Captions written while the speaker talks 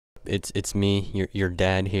It's me, your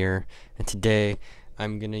dad here, and today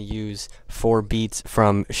I'm gonna use 4 beats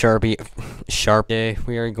from Sharpe. Today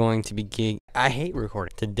we are going to be I hate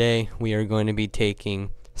recording. Today we are going to be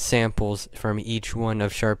taking samples from each one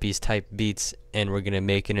of Sharpe's type beats, and we're gonna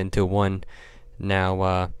make it into one.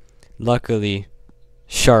 Now, luckily,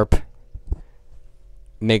 Sharpe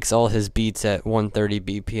makes all his beats at 130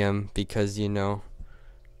 BPM because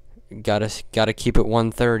gotta keep it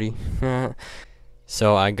 130.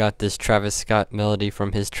 So I got this Travis Scott melody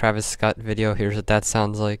from his Travis Scott video. Here's what that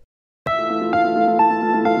sounds like.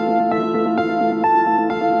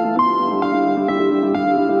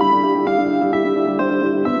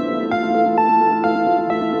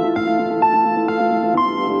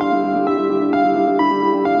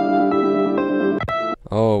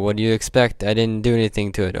 Oh, what do you expect? I didn't do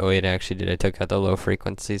anything to it. Oh wait, I actually did. I took out the low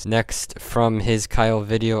frequencies. Next, from his Kyle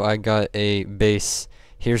video, I got a bass.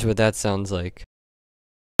 Here's what that sounds like.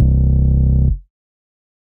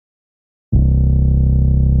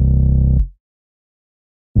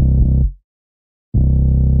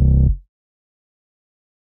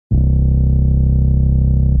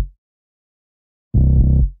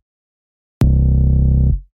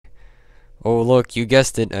 Oh look, you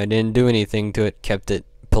guessed it, I didn't do anything to it, kept it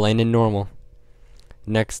plain and normal.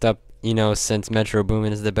 Next up, since Metro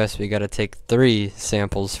Boomin is the best, we gotta take 3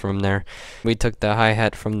 samples from there. We took the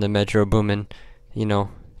hi-hat from the Metro Boomin,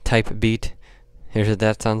 type beat. Here's what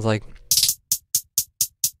that sounds like.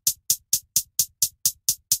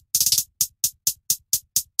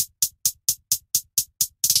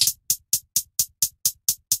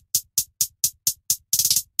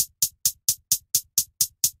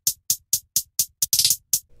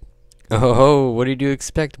 Oh, what did you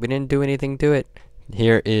expect? We didn't do anything to it.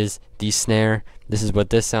 Here is the snare. This is what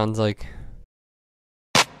this sounds like.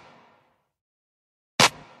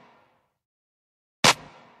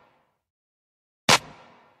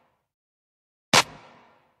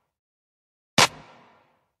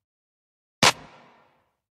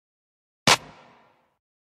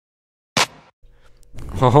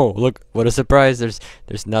 Oh, look, what a surprise. There's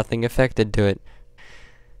nothing affected to it.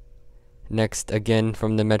 Next, again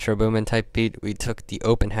from the Metro Boomin type beat, we took the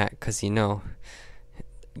open hat, cause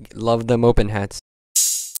love them open hats.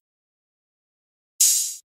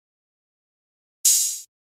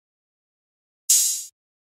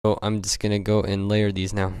 So I'm just gonna go and layer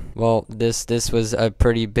these now. Well, this was a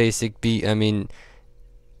pretty basic beat. I mean,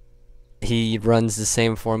 he runs the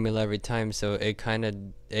same formula every time, so it kind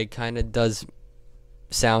of does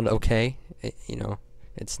sound okay.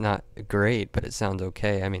 It's not great, but it sounds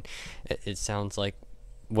okay. I mean, it sounds like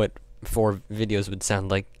what 4 videos would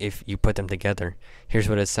sound like if you put them together. Here's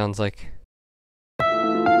what it sounds like.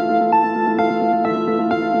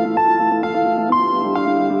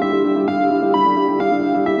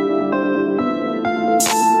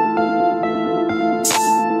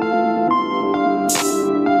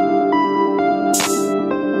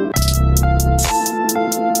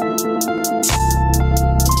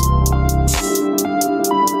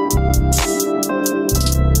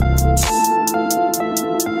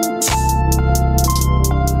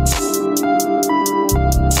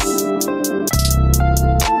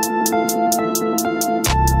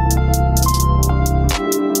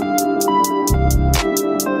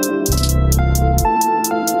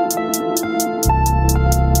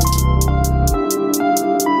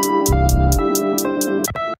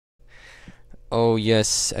 Oh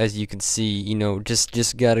yes, as you can see,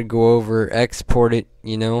 just gotta go over, export it,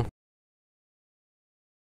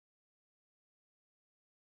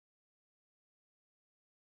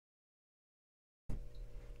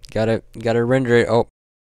 Gotta render it. Oh.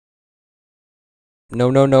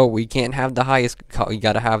 No, we can't have the highest, we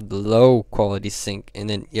gotta have the low quality sync, and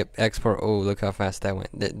then, yep, export. Oh, look how fast that went.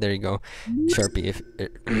 There you go. Sharpe,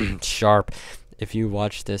 Sharpe, if you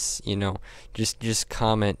watch this, just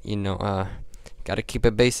comment, gotta keep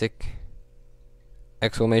it basic,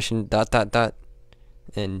 exclamation, ...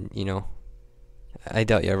 and, I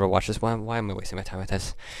doubt you ever watch this. Why am I wasting my time with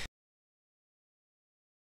this?